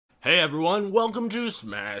Hey everyone, welcome to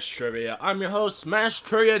Smash Trivia. I'm your host, Smash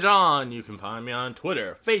Trivia John. You can find me on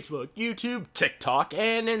Twitter, Facebook, YouTube, TikTok,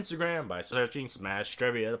 and Instagram by searching Smash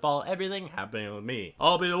Trivia to follow everything happening with me.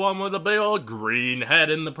 I'll be the one with the big old green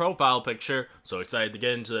head in the profile picture. So excited to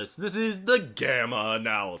get into this. This is the Gamma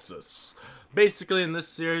Analysis. Basically, in this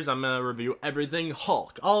series, I'm gonna review everything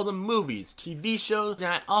Hulk, all the movies, TV shows,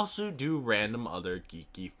 and I also do random other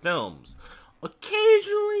geeky films.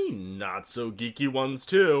 Occasionally, not so geeky ones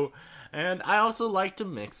too. And I also like to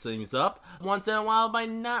mix things up once in a while by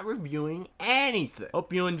not reviewing anything.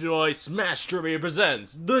 Hope you enjoy Smash Trivia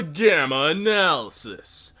Presents The Gamma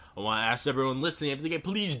Analysis. I want to ask everyone listening if they can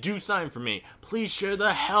please do something for me. Please share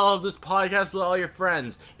the hell of this podcast with all your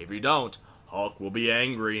friends. If you don't, Hulk will be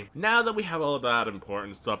angry. Now that we have all that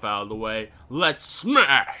important stuff out of the way, let's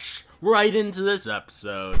smash right into this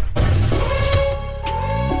episode.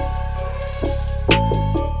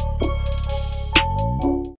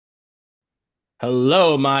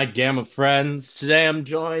 Hello, my Gamma friends. Today I'm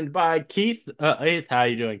joined by Keith. Keith, how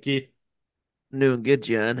you doing, Keith? I'm doing good,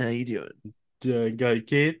 John. How you doing? Doing good,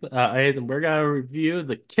 Keith. And we're gonna review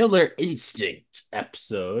the Killer Instinct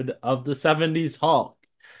episode of the '70s Hulk.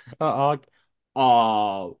 Uh, uh,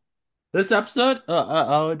 uh this episode,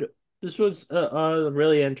 this was a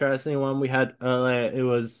really interesting one. We had it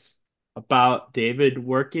was about David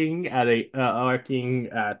working at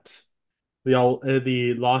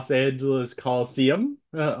the Los Angeles Coliseum.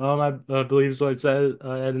 I believe is what it said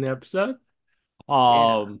in the episode.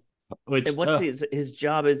 Yeah. Um, And which what's his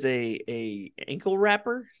job as a ankle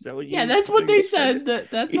wrapper? Is that what yeah, you that's what what you they described said.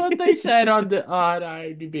 it? That's what they said on the on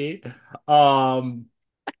IMDb. Um,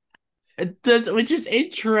 which is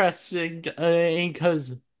interesting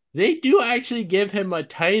because they do actually give him a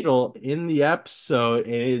title in the episode.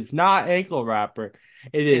 It is not ankle wrapper.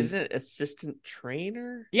 It is Isn't it assistant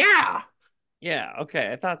trainer? yeah. Yeah,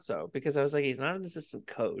 okay, I thought so because I was like, he's not an assistant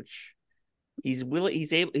coach. He's willing.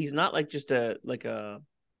 He's able. He's not like just a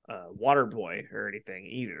water boy or anything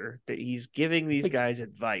either. That he's giving these Like guys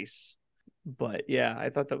advice. But yeah,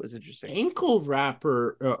 I thought that was interesting. ankle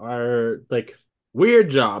wrapper are like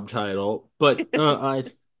weird job title, but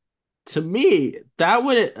to me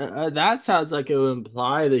that sounds like it would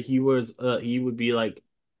imply that he would be like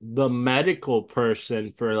the medical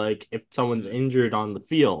person for like if someone's injured on the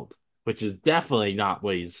field, which is definitely not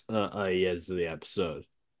what he is in the episode.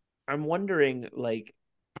 I'm wondering, like,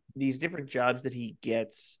 these different jobs that he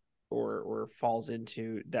gets or falls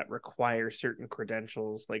into that require certain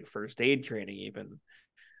credentials like first aid training even.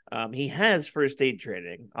 He has first aid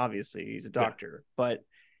training, obviously he's a Yeah. doctor, but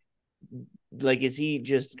like, is he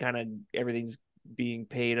just kind of everything's being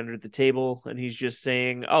paid under the table and he's just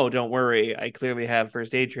saying, oh, don't worry, I clearly have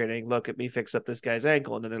first aid training, look at me fix up this guy's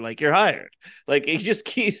ankle, and then they're like, you're hired. Like, he just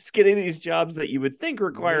keeps getting these jobs that you would think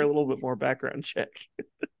require a little bit more background check.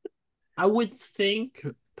 I would think,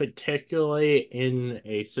 particularly in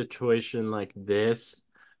a situation like this,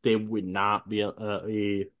 they would not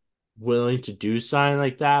be willing to do something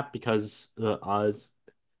like that because us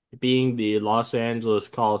being the Los Angeles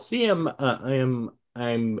Coliseum,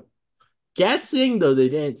 I'm guessing, though they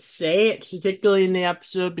didn't say it particularly in the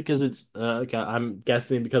episode because it's okay, I'm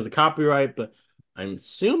guessing because of copyright, but I'm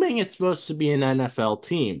assuming it's supposed to be an NFL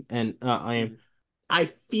team, and I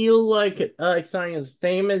feel like something as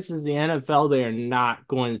famous as the NFL, they are not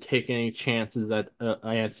going to take any chances at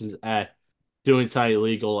doing something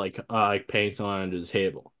illegal like paying someone under the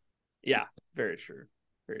table. Yeah, very true.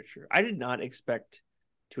 Very true. I did not expect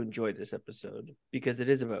to enjoy this episode because it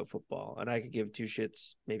is about football, and I could give two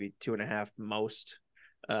shits, maybe two and a half most,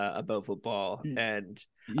 about football. And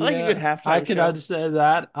I like a good Yeah, I halftime can show. understand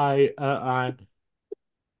that. I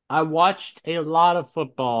watched a lot of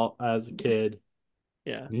football as a kid,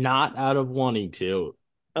 Yeah. not out of wanting to,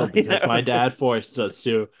 Oh, but because yeah. my dad forced us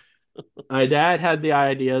to. My dad had the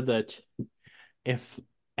idea that if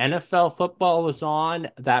NFL football was on,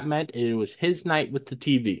 that meant it was his night with the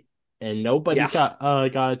TV, and nobody Yeah. got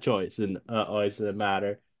a choice, and always didn't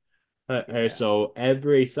matter. Yeah. So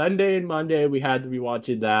every Sunday and Monday we had to be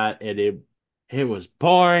watching that, and it was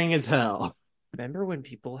boring as hell. Remember when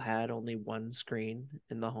people had only one screen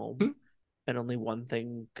in the home and only one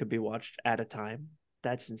thing could be watched at a time?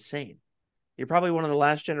 That's insane. You're probably one of the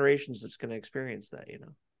last generations that's going to experience that, you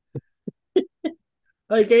know?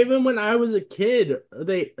 Like even when I was a kid,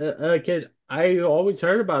 I always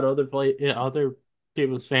heard about other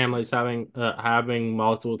people's families having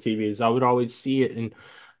multiple TVs. I would always see it in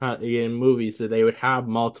movies that they would have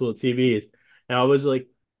multiple TVs, and I was like,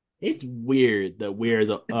 it's weird that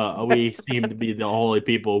we seem to be the only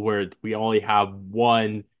people where we only have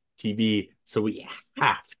one TV, so we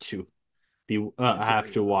have to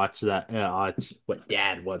have to watch that watch what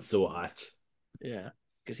Dad wants to watch. Yeah,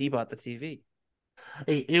 because he bought the TV.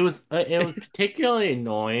 It was particularly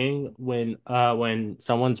annoying when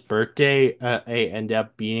someone's birthday ended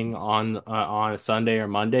up being on a Sunday or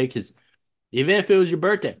Monday, because even if it was your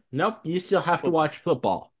birthday, nope, you still have to watch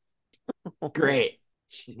football. Great.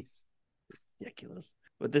 Jeez, ridiculous.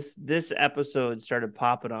 But this episode started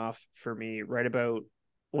popping off for me right about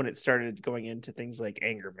when it started going into things like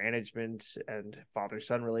anger management and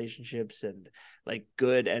father-son relationships and like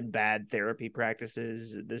good and bad therapy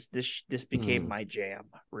practices. This became my jam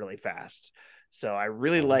really fast. So I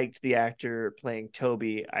really liked the actor playing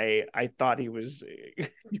Toby. I thought he was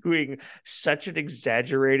doing such an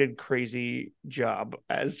exaggerated, crazy job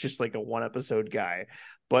as just like a one episode guy.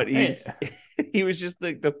 But he was just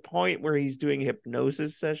the point where he's doing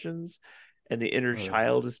hypnosis sessions and the inner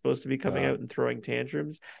child is supposed to be coming out and throwing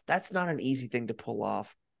tantrums. That's not an easy thing to pull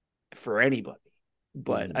off for anybody.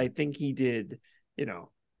 But I think he did,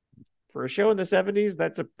 for a show in the 70s,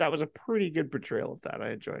 that was a pretty good portrayal of that.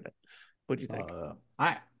 I enjoyed it. What do you think?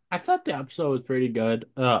 I thought the episode was pretty good.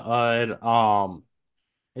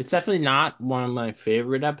 It's definitely not one of my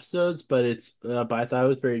favorite episodes, but but I thought it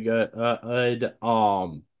was pretty good. I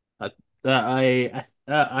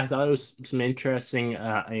thought it was some interesting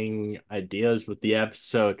ideas with the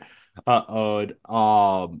episode.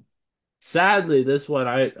 Sadly, this one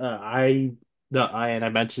and I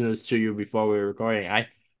mentioned this to you before we were recording. I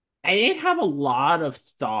didn't have a lot of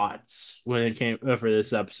thoughts when it came for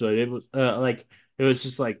this episode. It was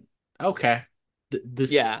just like, okay,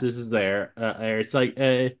 this is there. It's like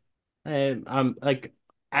I'm like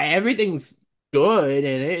everything's good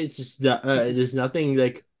and it's just there's nothing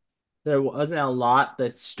like there wasn't a lot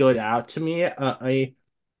that stood out to me. I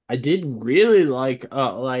did really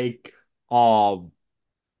um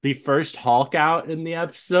the first Hulk out in the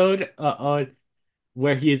episode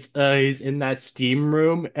where he's in that steam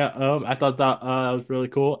room. I thought that was really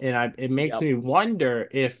cool, and it makes me wonder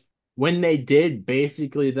if when they did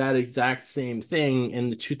basically that exact same thing in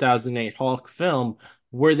the 2008 Hulk film,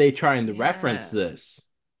 were they trying to reference this?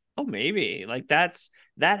 Oh, maybe. Like that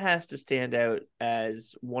has to stand out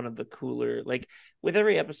as one of the cooler. Like with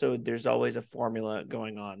every episode, there's always a formula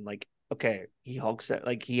going on. Like, okay, he hulks out,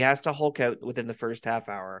 like he has to hulk out within the first half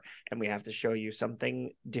hour, and we have to show you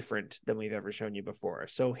something different than we've ever shown you before.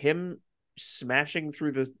 So him smashing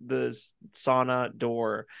through the sauna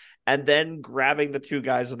door and then grabbing the two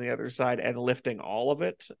guys on the other side and lifting all of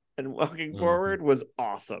it and walking forward was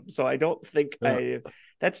awesome. So I don't think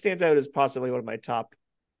that stands out as possibly one of my top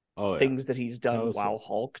things that he's done while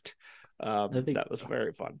hulked. That was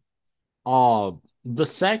very fun. The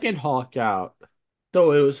second Hulk out,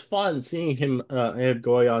 though it was fun seeing him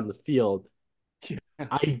going on the field.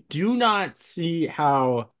 I do not see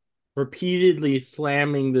how repeatedly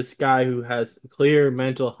slamming this guy who has clear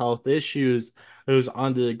mental health issues, who's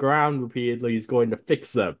onto the ground repeatedly, is going to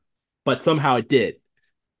fix them. But somehow it did.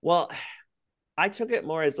 Well, I took it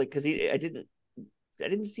more as like because I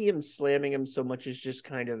didn't see him slamming him so much as just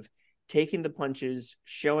kind of taking the punches,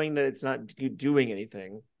 showing that it's not doing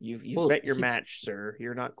anything. You've bet your match, sir.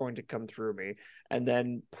 You're not going to come through me. And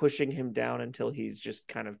then pushing him down until he's just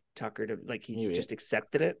kind of tuckered, like he's just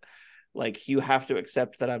accepted it. Like, you have to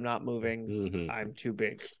accept that I'm not moving. Mm-hmm. I'm too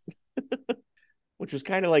big. Which was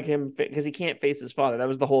kind of like him because he can't face his father. That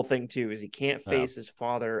was the whole thing too, is he can't face his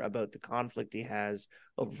father about the conflict he has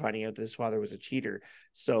over finding out that his father was a cheater.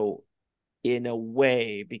 So in a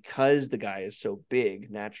way, because the guy is so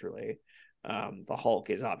big naturally, the Hulk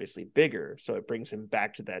is obviously bigger, so it brings him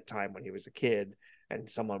back to that time when he was a kid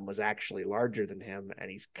and someone was actually larger than him,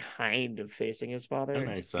 and he's kind of facing his father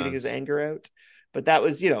and getting his anger out. But that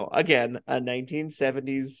was, again, a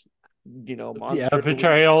 1970s monster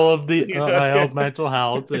portrayal of the of mental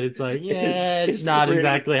health. It's like, it's not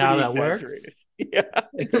exactly how that works. Yeah,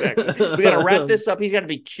 exactly. We got to wrap this up. He's got to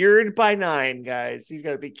be cured by 9, guys. He's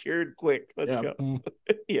got to be cured quick. Let's go.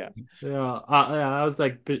 Yeah. I was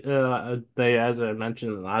like, they, as I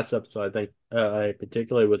mentioned in the last episode, I think,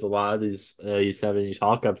 particularly with a lot of these 70s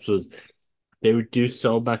Hulk episodes, they would do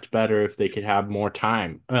so much better if they could have more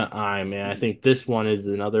time. I think this one is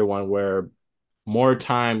another one where more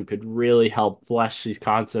time could really help flesh these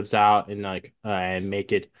concepts out and and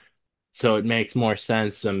make it so it makes more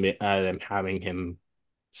sense than them having him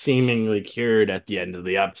seemingly cured at the end of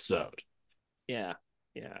the episode. Yeah.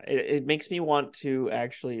 It makes me want to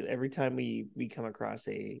actually, every time we come across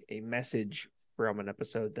a message from an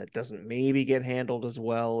episode that doesn't maybe get handled as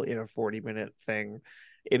well in a 40-minute thing,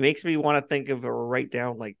 it makes me want to think of or write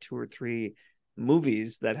down like 2 or 3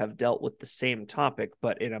 movies that have dealt with the same topic,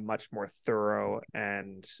 but in a much more thorough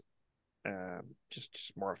and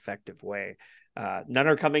just more effective way. None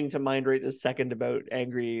are coming to mind right this second about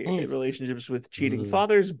angry relationships with cheating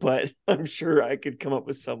fathers, but I'm sure I could come up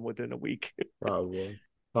with some within a week. Probably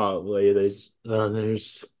there's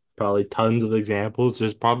probably tons of examples.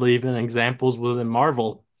 There's probably even examples within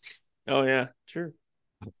Marvel. Oh yeah, sure.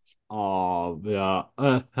 Oh yeah.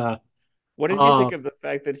 What did you think of the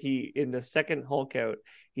fact that he in the second Hulk out,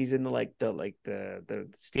 he's in the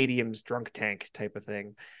stadium's drunk tank type of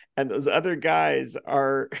thing, and those other guys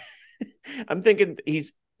are I'm thinking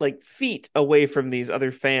he's like feet away from these other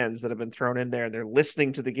fans that have been thrown in there and they're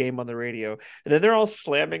listening to the game on the radio, and then they're all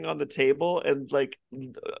slamming on the table and like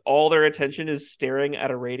all their attention is staring at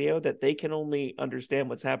a radio that they can only understand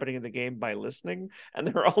what's happening in the game by listening, and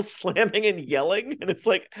they're all slamming and yelling, and it's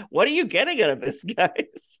like, what are you getting out of this,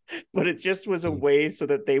 guys? But it just was a way so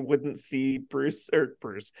that they wouldn't see Bruce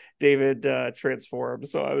David transform.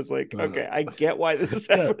 So I was like, okay, I get why this is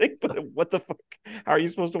happening, but what the fuck, how are you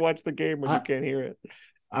supposed to watch the game when you can't hear it?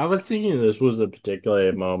 I was thinking this was a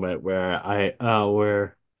particular moment where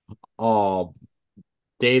where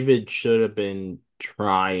David should have been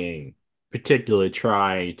particularly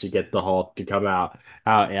trying to get the Hulk to come out,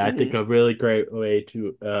 and I think a really great way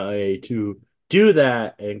to do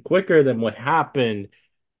that and quicker than what happened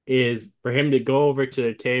is for him to go over to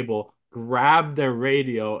the table, grab their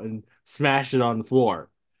radio, and smash it on the floor.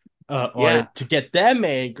 Or to get them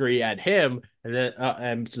angry at him, and then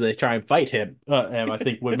and so they try and fight him. And I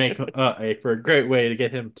think would make for a great way to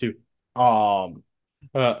get him to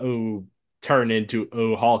turn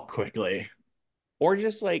into Hulk quickly, or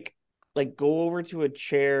just like go over to a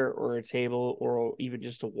chair or a table or even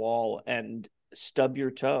just a wall and stub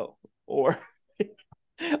your toe or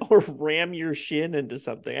or ram your shin into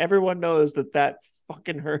something. Everyone knows that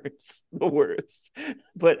fucking hurts the worst.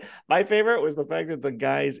 But my favorite was the fact that the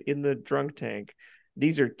guys in the drunk tank,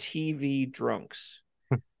 these are TV drunks.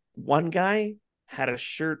 One guy had a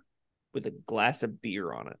shirt with a glass of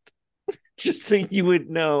beer on it, just so you would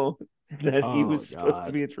know that he was supposed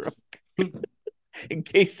to be a drunk. In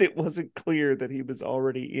case it wasn't clear that he was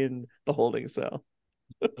already in the holding cell.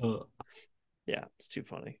 Yeah, it's too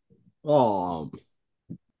funny. Well,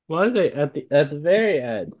 at the very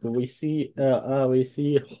end, we see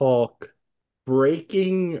Hulk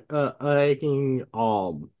breaking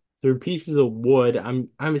through pieces of wood. I'm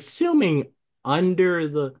assuming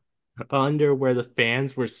under where the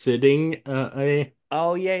fans were sitting.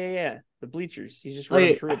 Oh yeah. The bleachers. He's just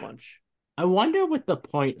running through a bunch. I wonder what the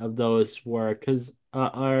point of those were, because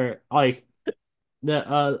are like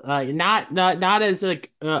the not as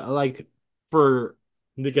like for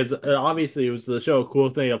because obviously it was the show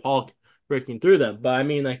cool thing of Hulk breaking through them, but I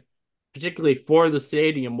mean like particularly for the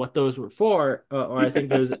stadium, what those were for, or I think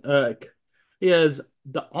there's is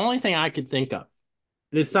the only thing I could think of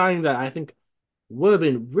is something that I think would have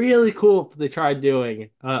been really cool if they tried doing,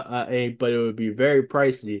 but it would be very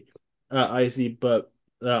pricey. I see, but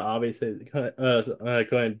obviously,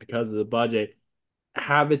 going because of the budget,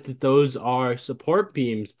 have it that those are support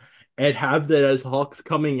beams, and have that as Hulk's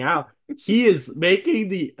coming out, he is making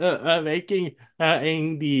the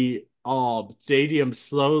stadium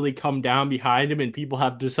slowly come down behind him, and people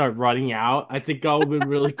have to start running out. I think that would be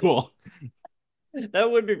really cool.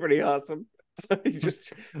 That would be pretty awesome.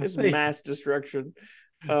 just mass destruction.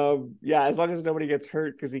 Yeah, as long as nobody gets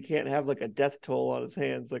hurt, because he can't have like a death toll on his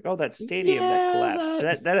hands. Like, oh, that stadium that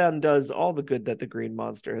collapsed. That undoes all the good that the Green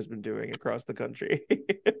Monster has been doing across the country.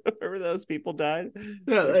 Remember those people died?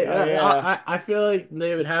 I feel like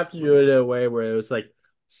they would have to do it in a way where it was like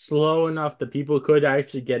slow enough that people could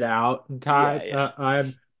actually get out in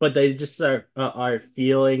time. But they just are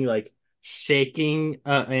feeling like shaking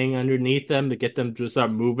underneath them to get them to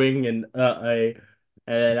start moving, and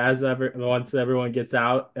once everyone gets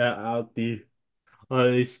out the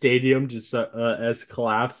stadium just as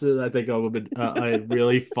collapses, I think it would have been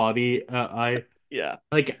really funny. I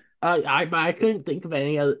couldn't think of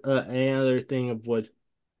any other thing of what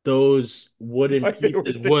those wooden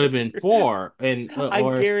pieces would have been for, and I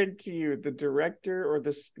guarantee you the director or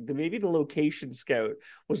maybe the location scout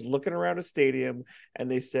was looking around a stadium and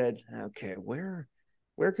they said, okay, where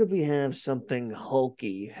could we have something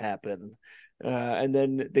hulky happen? And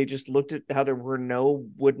then they just looked at how there were no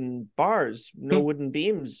wooden bars, no wooden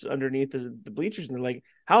beams underneath the bleachers, and they're like,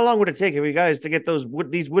 how long would it take you guys to get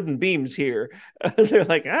these wooden beams here? They're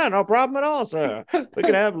like, no problem at all, sir. We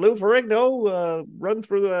can have Lou Ferrigno run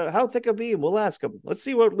through how thick a beam? We'll ask him. Let's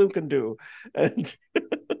see what Lou can do. And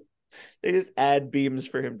They just add beams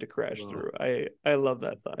for him to crash Well, through. I love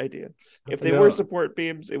that idea. If they were no, support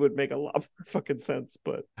beams, it would make a lot more fucking sense.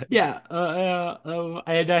 But yeah,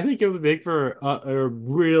 and I think it would make for a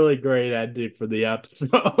really great ending for the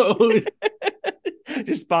episode.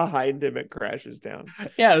 just behind him, it crashes down.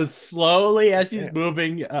 Yeah, slowly as he's Yeah.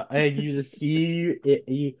 moving, and you just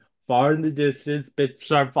see far in the distance, bits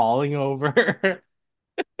start falling over.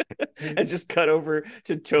 And just cut over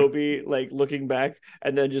to Toby like looking back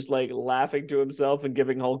and then just like laughing to himself and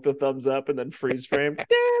giving Hulk the thumbs up and then freeze frame.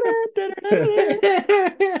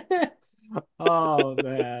 Oh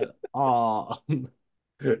man. Oh.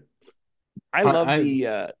 I love I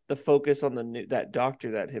the focus on the new, that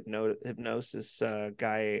doctor, that hypnosis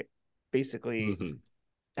guy, basically mhm.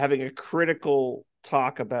 having a critical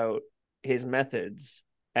talk about his methods.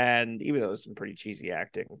 And even though it's some pretty cheesy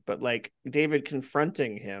acting, but like David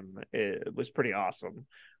confronting him, it was pretty awesome.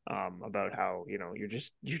 About how, you're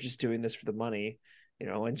just doing this for the money.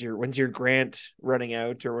 When's your grant running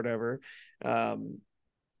out or whatever, um,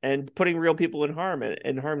 and putting real people in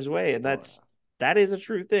harm's way, and Oh, that is a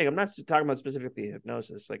true thing. I'm not talking about specifically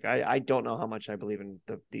hypnosis. Like I don't know how much I believe in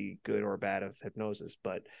the good or bad of hypnosis,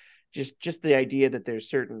 but just the idea that there's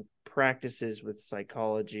certain practices with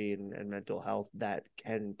psychology and mental health that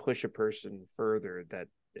can push a person further, that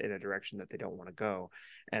in a direction that they don't want to go,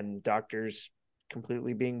 and doctors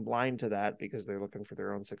completely being blind to that because they're looking for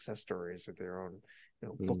their own success stories or their own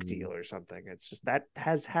book mm. deal or something. It's just that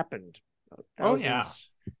has happened Oh yeah. thousands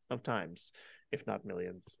of times, if not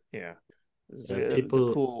millions. Yeah, it's a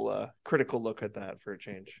People cool critical look at that for a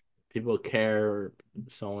change. people care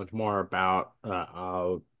so much more about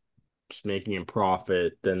just making a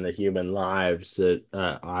profit than the human lives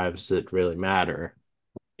that really matter.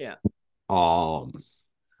 Yeah. Um,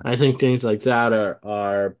 I think things like that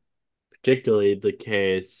are particularly the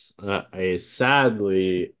case,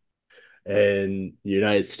 sadly, in the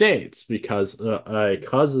United States because of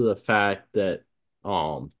the fact that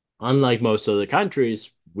unlike most other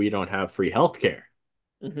countries, we don't have free healthcare,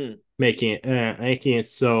 Mm-hmm. making it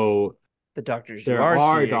so The doctors you there are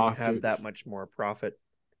are seeing have that doctors. much more profit.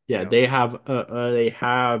 you Yeah, know they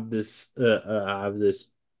have this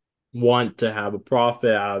want to have a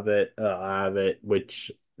profit out of it,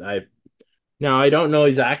 which I now I don't know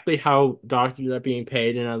exactly how doctors are being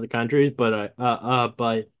paid in other countries, but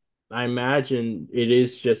I imagine it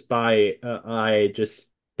is just by I just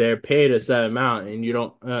they're paid a set amount, and you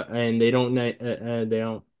don't and they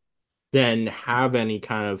don't then have any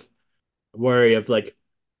kind of worry of like,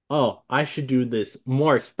 oh, I should do this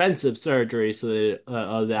more expensive surgery so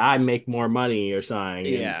that I make more money or something, and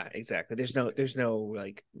Yeah, exactly. There's no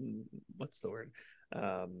like, what's the word?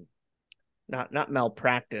 Um, not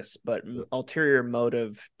malpractice, but ulterior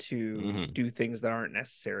motive to mhm. do things that aren't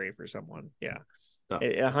necessary for someone. Yeah, So,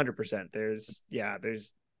 100%. There's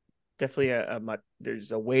definitely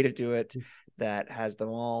there's a way to do it that has them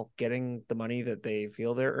all getting the money that they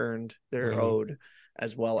feel they're mhm, owed,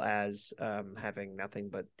 as well as having nothing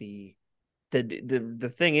but the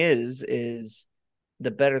thing is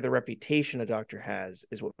the better the reputation a doctor has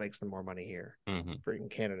is what makes them more money here, mhm. for in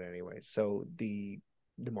Canada anyway. So the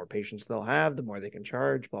more patients they'll have, the more they can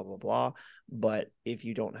charge, blah blah blah. But if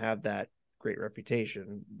you don't have that great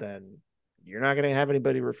reputation, then you're not going to have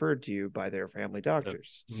anybody referred to you by their family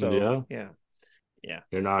doctors. So Yeah. yeah, yeah,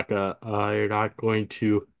 You're not going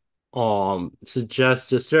to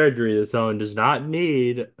suggest a surgery that someone does not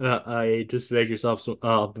need I just to make yourself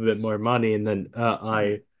a bit more money, and then mm-hmm.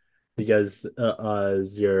 I because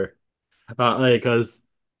as you're because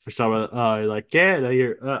for someone like yeah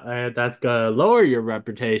you're that's gonna lower your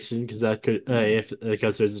reputation because that could if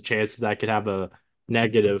because there's a chance that could have a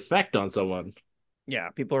negative effect on someone. Yeah.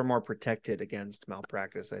 People are more protected against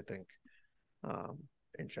malpractice, I think, um,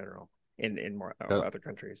 in general, in more Uh, other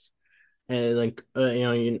countries. and like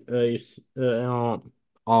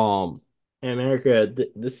um in America,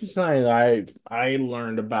 this is something that I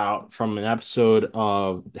learned about from an episode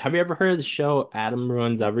of. Have you ever heard of the show Adam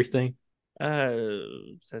Ruins Everything?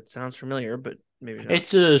 That sounds familiar, but maybe not.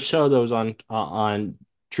 It's a show that was on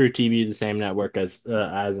True TV, the same network as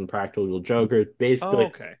Impractical Joker. Oh, Basically,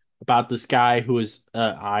 okay. about this guy who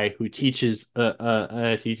teaches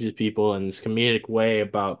people in this comedic way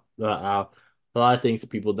about a lot of things that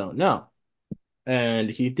people don't know. And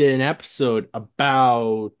he did an episode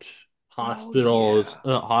about Oh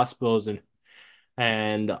yeah. hospitals,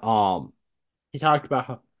 and he talked about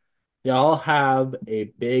how they all have a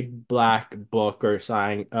big black book or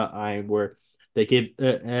sign where they give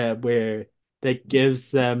where that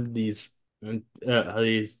gives them these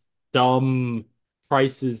dumb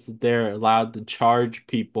prices that they're allowed to charge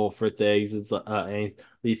people for things. It's at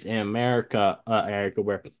least in America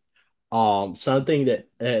where something that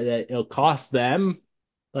it'll cost them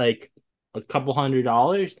like a couple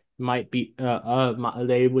 $100 might be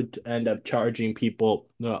they would end up charging people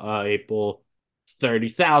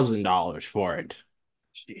 $30,000 for it.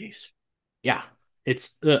 Jeez. Yeah,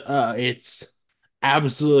 it's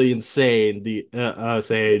absolutely insane. The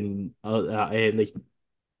saying and the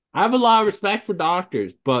I have a lot of respect for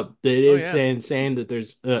doctors, but it Oh is yeah. saying that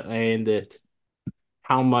there's and that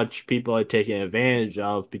how much people are taking advantage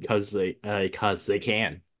of because they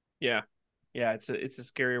can. Yeah. Yeah, it's a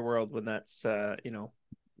scary world when that's the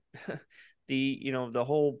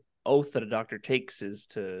whole oath that a doctor takes is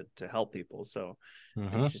to help people. So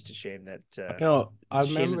it's Hmm. just a shame that I it's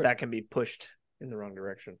a shame that remember that can be pushed in the wrong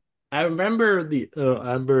direction. I remember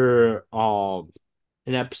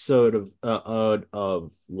an episode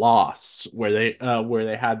of Lost where they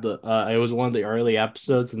had it was one of the early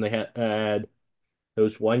episodes and they had there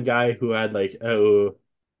was one guy who had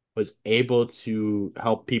was able to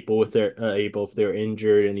help people with their able if they're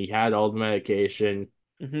injured and he had all the medication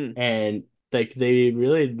Hmm. and like they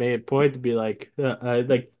really made a point to be like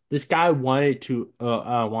this guy wanted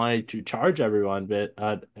to charge everyone but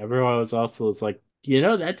everyone was like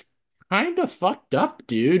that's kind of fucked up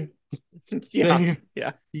dude. Yeah.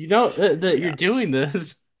 Yeah. You know that you're Yeah. doing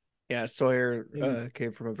this. Yeah, Sawyer And,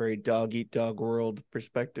 came from a very dog eat dog world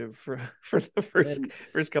perspective for for the first and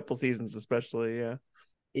first couple seasons, especially. Yeah,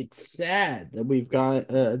 it's sad that we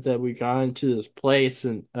got into this place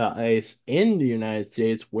and it's in the United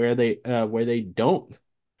States where they don't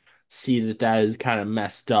see that is kind of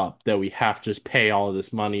messed up that we have to just pay all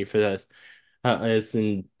this money for this as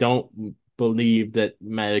and don't believe that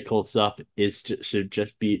medical stuff should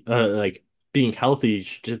just be like being healthy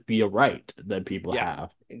should just be a right that people yeah, have.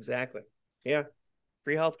 exactly. Yeah,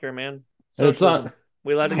 free healthcare, man. It's Socialism.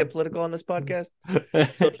 We allowed to get political on this podcast?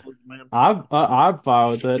 Socialism, man. I'm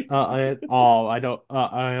fine with it. I don't.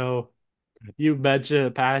 I know you mentioned in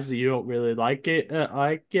the past that you don't really like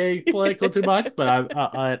getting political too much, but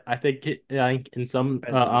I think in some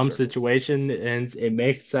Depends on the circles. situation and it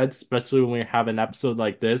makes sense, especially when we have an episode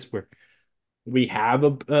like this where we have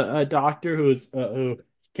a doctor who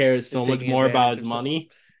cares Is so much taking more about advantage his of someone. money.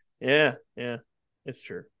 Yeah, yeah, it's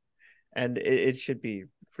true. And it should be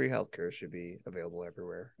free healthcare should be available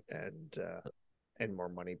everywhere, and more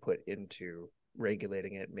money put into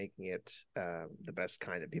regulating it, making it the best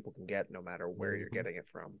kind that people can get, no matter where you're Mhm. getting it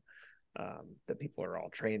from. That people are all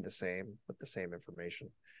trained the same with the same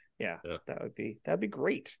information. Yeah, Yeah. that'd be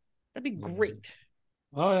great. That'd be Mhm. great.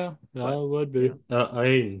 Oh yeah, But that would yeah, be. I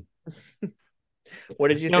mean, what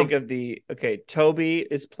did you you think know, of the? Okay, Toby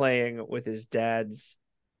is playing with his dad's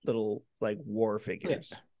little like war yeah.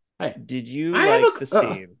 figures. I Did you I like the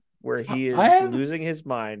have scene where he I is have losing his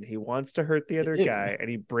mind? He wants to hurt the other it, guy, and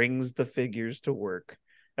he brings the figures to work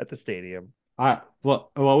at the stadium.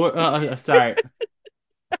 sorry.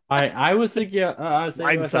 I was thinking about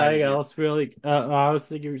something Blindsided you. else really. I was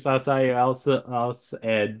thinking about something else,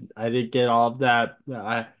 and I didn't get all of that.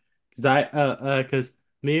 Because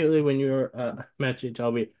immediately when you were mentioning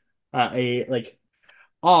Toby, a like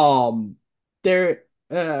um, there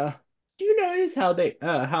do you notice how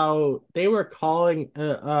they were calling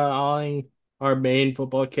our main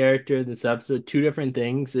football character in this episode two different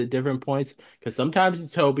things at different points? Because sometimes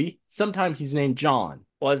he's Toby, sometimes he's named John.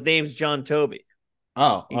 Well, his name's John Toby.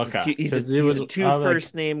 Oh, He's a okay. two, he's a Because it he's a was two like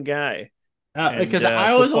first name guy, and because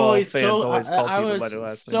I was football always fans always call I people by their was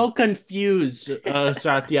last name. so confused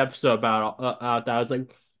throughout the episode about that. I was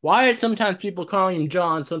like, why are sometimes people calling him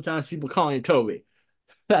John, sometimes people calling him Toby?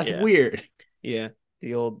 That's Yeah, weird. yeah.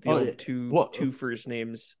 The Oh, yeah. old two What first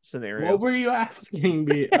names what scenario. were you asking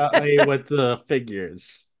me with the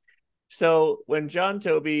figures? So when John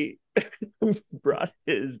Toby brought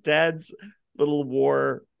his dad's little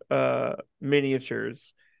war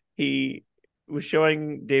miniatures, he was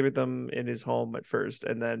showing David them in his home at first,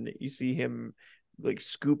 and then you see him like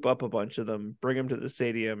scoop up a bunch of them, bring them to the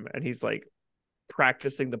stadium, and he's like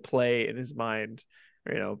practicing the play in his mind,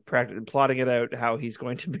 plotting it out how he's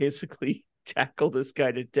going to basically tackle this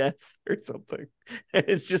guy to death or something. And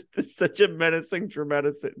it's just such a menacing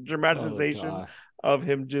Oh dramatization God. of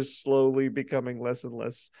him just slowly becoming less and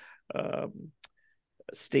less um,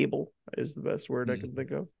 stable is the best word I can Mhm.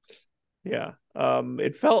 think of. Yeah.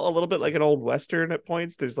 It felt a little bit like an old western at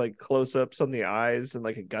points. There's like close-ups on the eyes and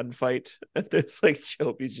like a gunfight. And there's like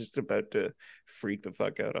Joby's just about to freak the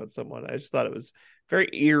fuck out on someone. I just thought it was very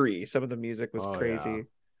eerie. Some of the music was Oh yeah. crazy.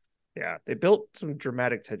 Yeah, they built some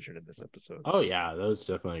dramatic tension in this episode. Oh yeah, that was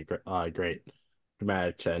definitely great.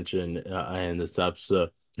 dramatic tension in this episode.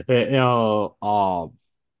 I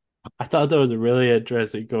thought that was a really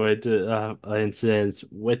interesting going to incidents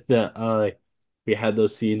with the we had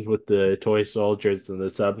those scenes with the toy soldiers in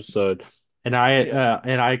this episode, Yeah.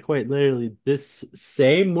 and I quite literally this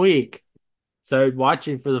same week started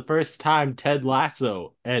watching for the first time Ted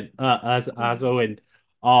Lasso, and as also and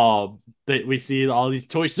that we see all these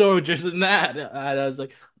toy soldiers in that, and I was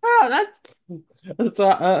like, oh,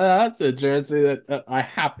 that's interesting that I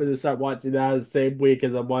happen to start watching that the same week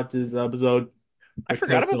as I'm watching this episode I with toy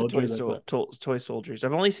forgot about the soldiers. I thought, Toy Soldiers.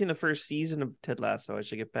 I've only seen the first season of Ted Lasso. I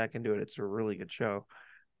should get back into it. It's a really good show.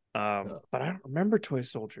 uh, But I don't remember Toy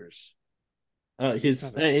Soldiers. I used to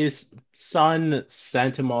have his son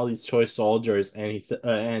sent him all these toy soldiers,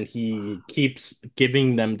 and he keeps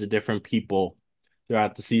giving them to different people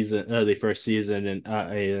throughout the season, the first season,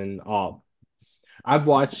 and I've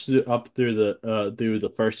watched up through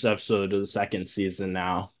the first episode of the second season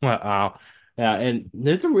now. Yeah, and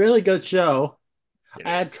it's a really good show. It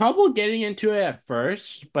I had is. trouble getting into it at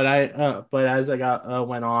first, but as I got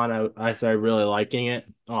went on, I started really liking it.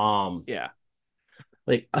 Yeah.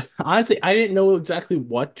 Like honestly, I didn't know exactly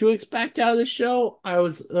what to expect out of the show. I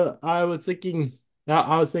was thinking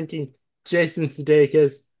Jason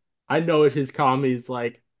Sudeikis. I know what his comedy is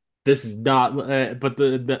like. This is not, but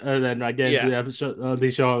then I get into Yeah. the episode,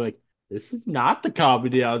 the show. I'm like, this is not the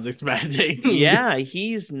comedy I was expecting. Yeah,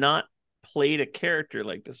 he's not played a character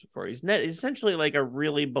like this before. He's essentially like a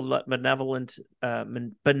really benevolent,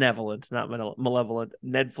 benevolent, not malevolent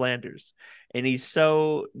Ned Flanders, and he's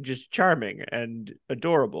so just charming and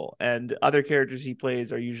adorable. And other characters he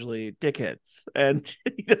plays are usually dickheads, and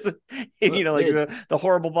he doesn't, like It, the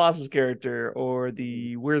horrible bosses character or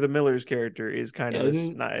the We're the Millers character is kind of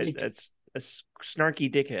and a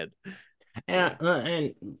snarky dickhead. Yeah,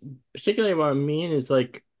 and particularly what I mean is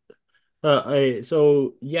like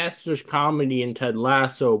so yes, there's comedy in Ted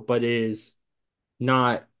Lasso, but it is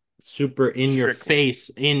not super strictly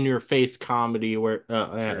in your face comedy where true.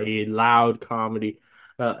 a loud comedy.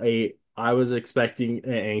 A I was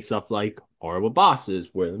expecting stuff like Horrible Bosses,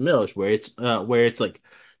 Where the Millers, where it's like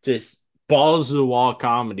just balls to the wall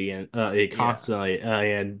comedy and it Yeah. constantly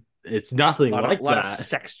and it's nothing A like lot of that.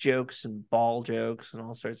 sex jokes and ball jokes and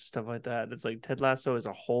all sorts of stuff like that. It's like Ted Lasso is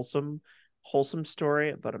a wholesome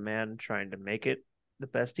story about a man trying to make it the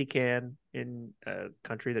best he can in a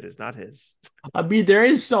country that is not his. I mean, there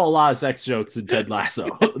is still a lot of sex jokes in Ted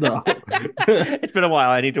Lasso, though. It's been a while.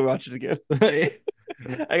 I need to watch it again. I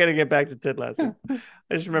gotta get back to Ted Lasso. I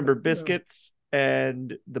just remember biscuits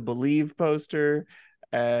and the Believe poster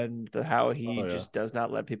and the how he Oh yeah. just does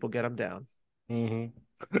not let people get him down. Hmm.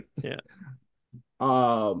 Yeah.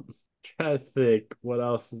 Trying to think what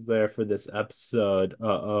else is there for this episode.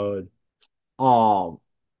 Um,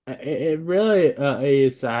 it really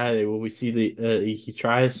is sad when we see he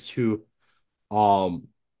tries to um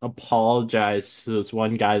apologize to this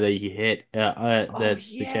one guy that he hit Oh that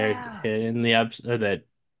the character yeah. hit in the episode that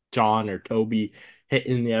John or Toby hit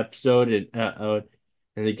in the episode and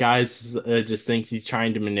the guy just thinks he's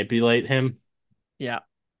trying to manipulate him. Yeah.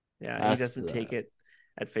 Yeah, he That's doesn't take it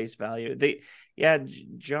at face value. Yeah,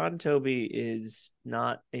 John Toby is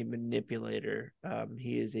not a manipulator.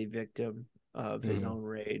 He is a victim of his Mhm. own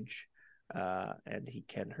rage, and he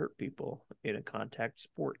can hurt people in a contact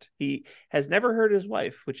sport. He has never hurt his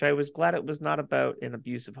wife, which I was glad it was not about an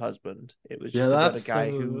abusive husband. It was Yeah, just about a that's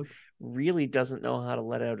guy who really doesn't know how to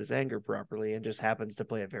let out his anger properly and just happens to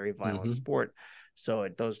play a very violent mhm. sport. So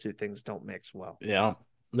those two things don't mix well. Yeah.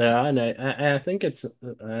 Yeah, and I think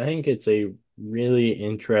it's a really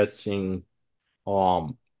interesting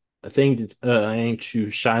thing I think to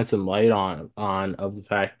shine some light on of the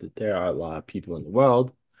fact that there are a lot of people in the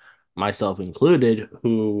world, myself included,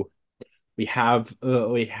 who we have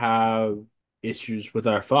issues with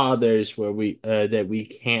our fathers where that we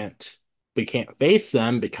can't face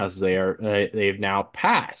them because they've now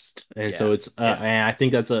passed, and so Yeah, it's yeah, and I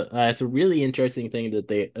think that's a really interesting thing that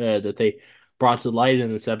they brought to light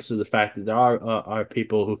in this episode, the fact that there are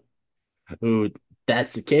people who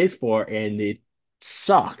that's the case for, and it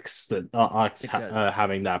sucks that it does.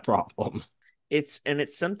 having that problem. It's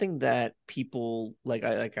something that people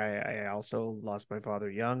I also lost my father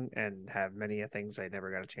young and have many things I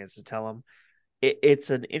never got a chance to tell him.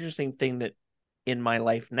 It's an interesting thing that in my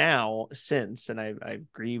life now since, and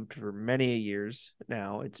I've grieved for many years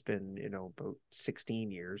now. It's been about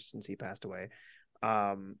 16 years since he passed away.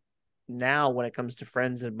 um Now when it comes to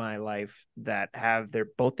friends in my life that have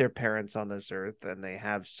both their parents on this earth and they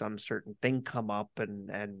have some certain thing come up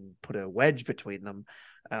and put a wedge between them,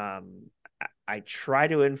 I try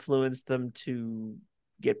to influence them to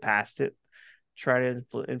get past it. try to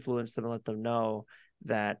influence them and let them know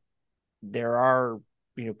that there are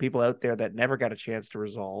people out there that never got a chance to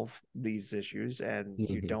resolve these issues, and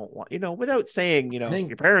you Mhm. don't want, without saying, I think,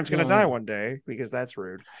 your parents going to die um, one day, because that's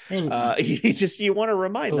rude. and You want to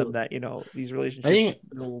remind them oh, that these I relationships think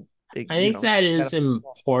will, they, I think that gotta. is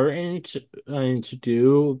important to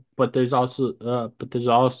do, but there's also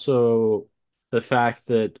the fact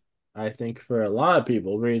that I think for a lot of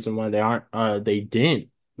people, the reason why they didn't,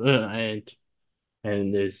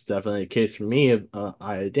 and there's definitely a case for me of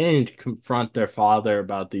I didn't confront their father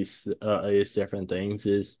about these different things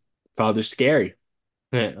is father's scary,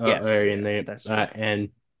 Yes, and yeah, they that's true. and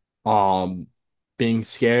being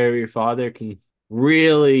scared of your father can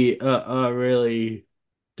really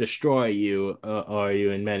destroy you or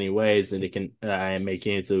you in many ways, and it can make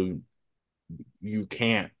it so you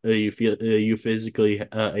can't you feel you physically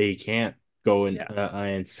you can't go Yeah,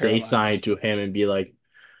 and say something paralyzed. to him and be like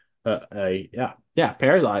yeah,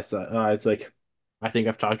 paralyzed. It's like I think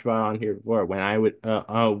I've talked about it on here before.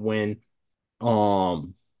 When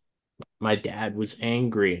um my dad was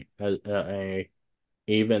angry,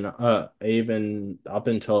 even up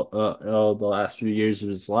until the last few years of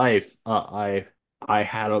his life, I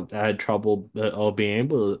had trouble being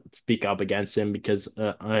able to speak up against him because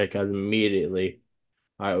immediately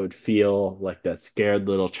I would feel like that scared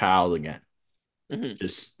little child again, Hmm.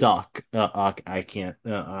 just stuck. I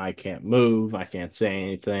can't move. I can't say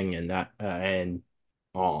anything, and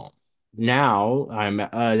um now I'm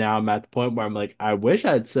at the point where I'm like, I wish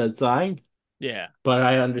I'd said something, Yeah, but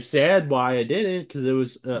I understand why I didn't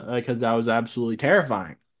because that was absolutely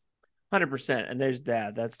terrifying. 100%. And there's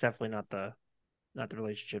that. That's definitely not the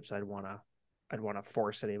relationships I'd want to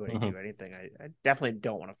force anybody to Hmm. do anything. I definitely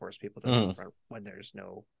don't want to force people to Hmm. confront when there's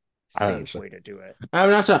no I safe understand. way to do it.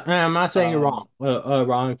 I'm not saying you're wrong. Um,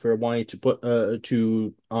 Wrong for wanting to put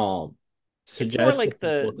to it's more suggest to like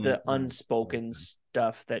people the unspoken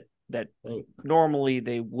stuff that normally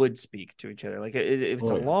they would speak to each other. Like, if it's a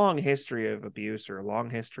oh yeah, long history of abuse, or a long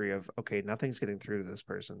history of, okay, nothing's getting through to this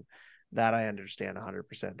person, that I understand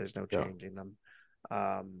 100%. There's no yeah, changing them.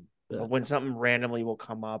 Um, yeah. but when something randomly will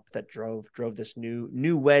come up that drove this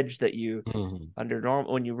new wedge that you, Hmm. under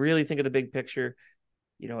normal, when you really think of the big picture,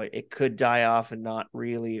 it could die off and not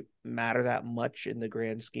really matter that much in the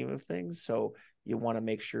grand scheme of things. So you want to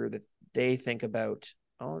make sure that they think about,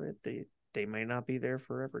 oh, that they may not be there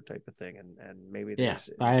forever, type of thing, and maybe Yeah, there's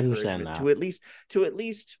an I understand encouragement that. to at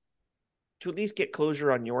least get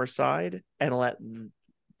closure on your side, and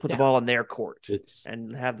put the Yeah, ball in their court, it's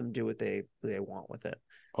and have them do what they want with it.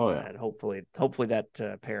 oh yeah, And hopefully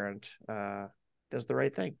that parent does the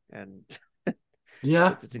right thing and yeah.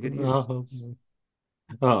 puts it to good use.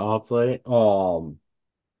 Hopefully,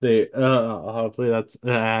 hopefully that's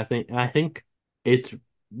I think it's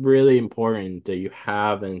really important that you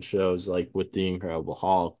have in shows like with the Incredible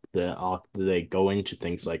Hulk that they go into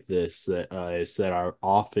things like this that are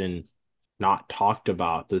often not talked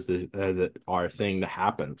about that are a thing that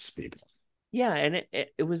happens to people. Yeah, and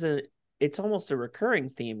it's almost a recurring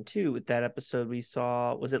theme too with that episode we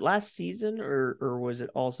saw. Was it last season, or was it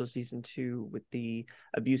also season 2, with the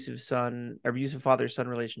abusive father-son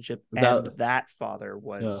relationship, and That that father uh,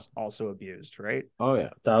 was also abused, right? oh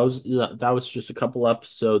that was just a couple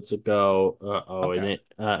episodes ago. Okay.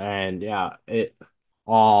 And yeah, it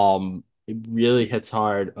really hits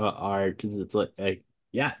hard because it's like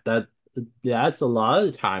yeah that's a lot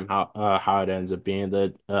of the time how it ends up being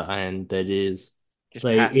that and that is Just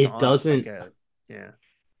like passed on like a, yeah.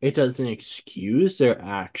 it doesn't excuse their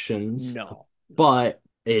actions, No. No. but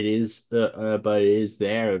it is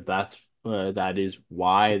there if that is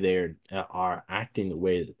why they are acting the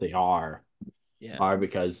way that they Yeah. are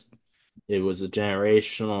because it was a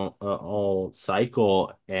generational old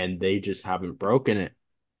cycle and they just haven't broken it.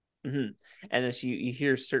 Hmm. And as you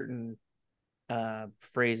hear certain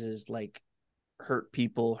phrases like hurt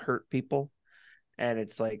people. And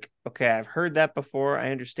it's like, okay, I've heard that before.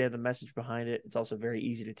 I understand the message behind it. It's also very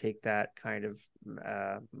easy to take that kind of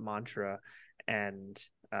mantra and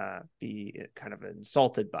be kind of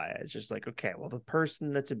insulted by it. It's just like, okay, well, the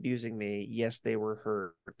person that's abusing me, yes, they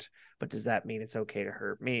were hurt, but does that mean it's okay to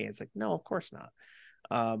hurt me? It's like, no, of course not.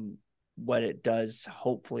 Um, what it does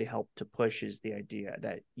hopefully help to push is the idea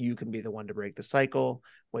that you can be the one to break the cycle,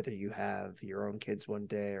 whether you have your own kids one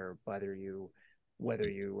day, or whether you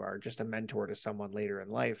are just a mentor to someone later in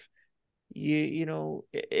life.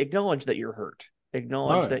 Acknowledge that you're hurt, Oh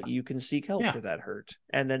acknowledge yeah, that you can seek help yeah, for that hurt,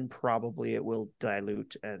 and then probably it will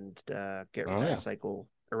dilute and get oh that yeah, cycle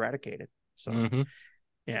eradicated. So hmm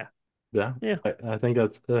yeah. yeah. Yeah. I think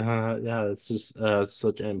that's yeah, it's just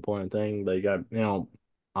such an important thing. Like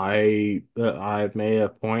I've made a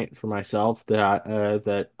point for myself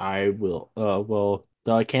that I will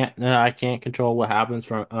though I can't control what happens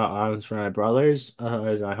from my brothers,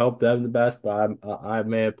 and I hope them the best, but I've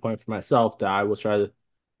made a point for myself that I will try to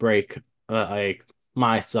break like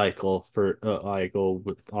my cycle for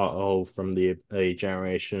from the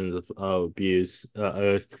generations of abuse,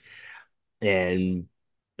 and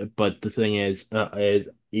but the thing is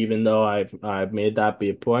even though I've made that be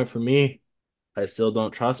a point for me, I still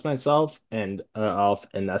don't trust myself, and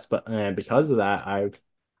that's but and because of that,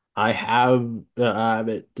 I have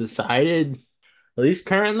it decided, at least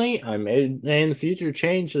currently, I may in the future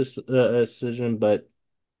change this decision, but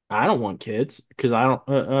I don't want kids because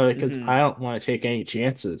Hmm. I don't want to take any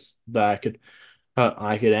chances that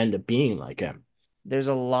I could end up being like him. There's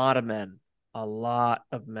a lot of men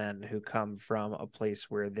who come from a place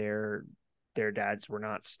where their dads were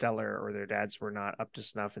not stellar or their dads were not up to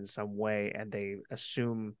snuff in some way, and they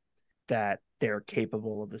assume that they're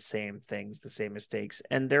capable of the same things, the same mistakes.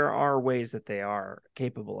 And there are ways that they are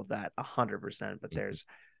capable of that 100%, but there's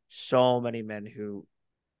so many men who,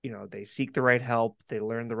 they seek the right help, they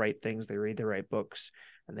learn the right things, they read the right books,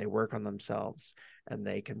 and they work on themselves, and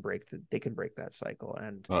they can break that cycle.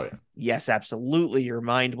 And Oh yes, absolutely, your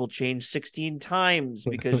mind will change 16 times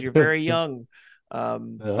because you're very young. yeah.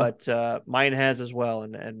 But mine has as well,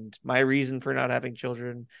 and my reason for not having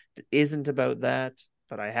children isn't about that,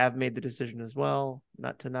 but I have made the decision as well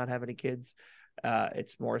not have any kids.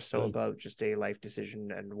 It's more so Yeah. about just a life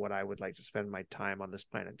decision and what I would like to spend my time on this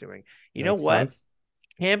planet doing. You know Makes what? sense.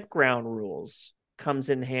 Campground rules comes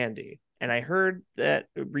in handy. And I heard that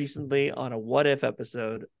recently on a What If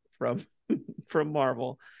episode from from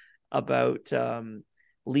Marvel about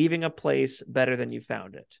leaving a place better than you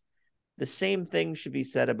found it. The same thing should be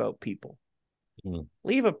said about people. Mm.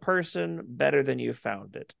 Leave a person better than you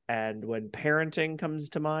found it. And when parenting comes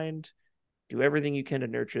to mind, do everything you can to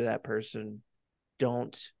nurture that person.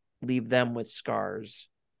 Don't leave them with scars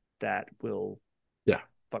that will Yeah.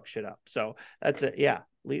 fuck shit up. So that's it. Yeah.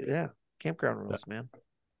 Yeah. Campground Yeah. rules, man.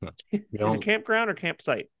 Yeah. You Is it know, campground or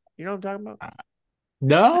campsite? You know what I'm talking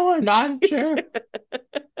no, I'm not sure. about?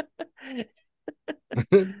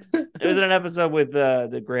 It was in an episode with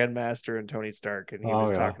the Grandmaster and Tony Stark, and he Oh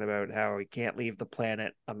was yeah. talking about how he can't leave the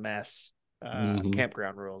planet a mess. Hmm.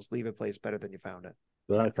 Campground rules: leave a place better than you found it.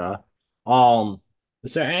 Okay. Um,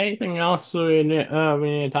 is there anything else we need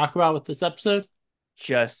to talk about with this episode?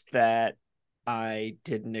 Just that I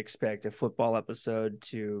didn't expect a football episode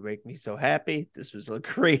to make me so happy. This was a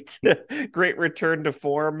great, great return to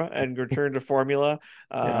form and return to formula.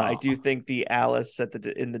 I Yeah. do think the Alice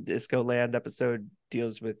in the Disco Land episode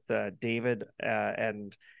deals with David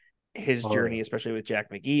and his Oh journey, yeah. especially with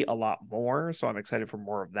Jack McGee, a lot more. So I'm excited for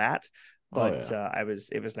more of that. Oh But yeah.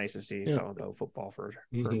 it was nice to see Yeah. something about football for a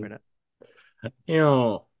Hmm. minute. You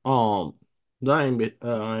know,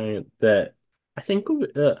 that I think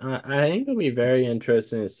I think it'll be very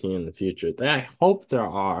interesting to see in the future. That I hope there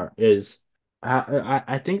are is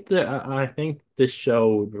I think that I think this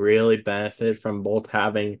show would really benefit from both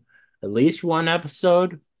having at least one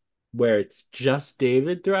episode where it's just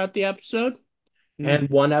David throughout the episode Mm, and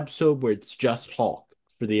one episode where it's just Hulk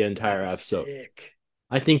for the that'd entire be episode. sick.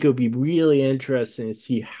 I think it would be really interesting to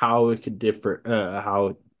see how it could differ,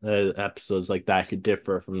 how episodes like that could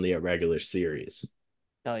differ from the regular series.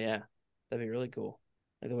 Oh yeah, that'd be really cool.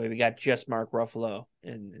 Like the way we got just Mark Ruffalo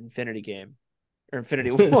in Infinity Game or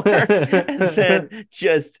Infinity War, and then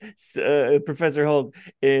just Professor Hulk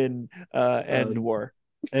in End Um, War.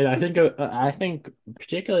 and I think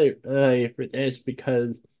particularly for this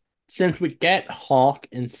because since we get Hawk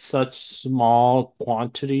in such small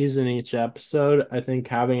quantities in each episode, I think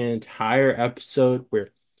having an entire episode where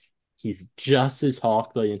he's just as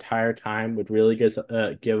Hawk the entire time would really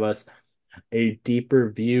give us a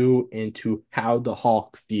deeper view into how the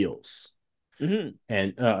Hulk feels. Mm-hmm.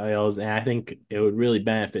 And I think it would really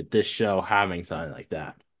benefit this show having something like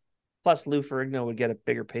that. Plus, Lou Ferrigno would get a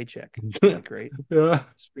bigger paycheck. That'd be great. Yeah.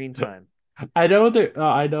 Screen time. I know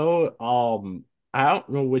I don't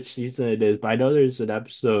know which season it is, but I know there's an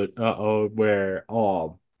episode where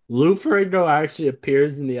Lou Ferrigno actually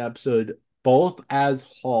appears in the episode both as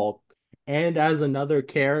Hulk and as another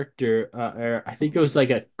character. I think it was like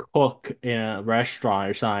a cook in a restaurant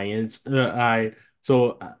or something. I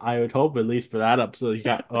would hope at least for that episode he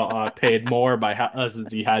got paid more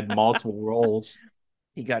since he had multiple roles.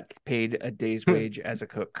 He got paid a day's wage as a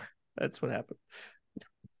cook. That's what happened.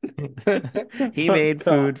 He made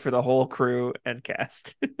God. food for the whole crew and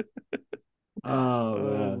cast. Oh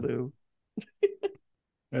Oh, man. Lou.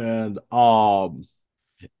 And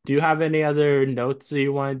do you have any other notes that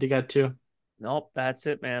you wanted to get to? Nope, that's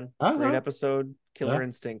it, man. Great Uh-huh. episode. Killer Yeah.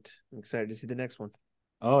 Instinct. I'm excited to see the next one.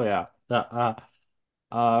 Oh yeah.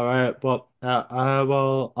 All right.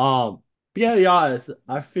 Yeah, be honest.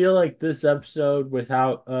 I feel like this episode,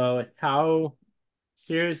 without how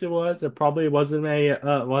serious it was, it probably wasn't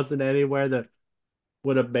anywhere that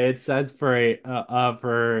would have made sense for a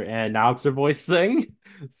for an announcer voice thing.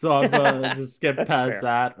 So I'm gonna just skip That's past fair.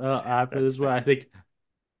 that after That's this one. fair. I think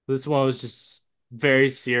this one was just very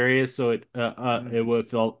serious, so it Hmm. it would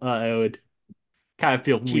kind of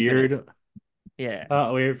feel Cheapen it. weird.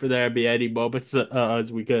 Yeah. Weird for there to be any moments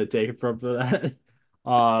as we could have taken from for that.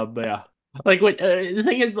 But yeah. Like the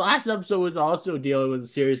thing is, the last episode was also dealing with a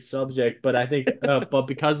serious subject, but I think, but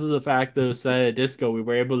because of the fact that it was set at disco, we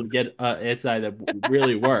were able to get insight that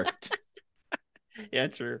really worked. Yeah,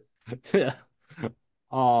 true. Yeah.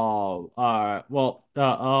 Oh, all right. Well,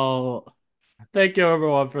 thank you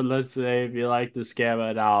everyone for listening. If you like this gamma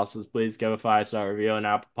analysis, please give a 5-star review on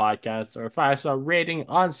Apple Podcasts or a 5-star rating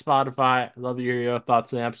on Spotify. I'd love to hear your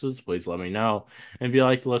thoughts on the episodes. Please let me know. And if you'd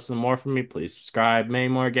like to listen to more from me, please subscribe. Many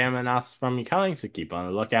more gamma analysis from me coming, so keep on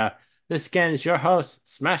the lookout. This again is your host,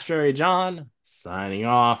 Smash Jerry John, signing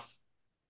off.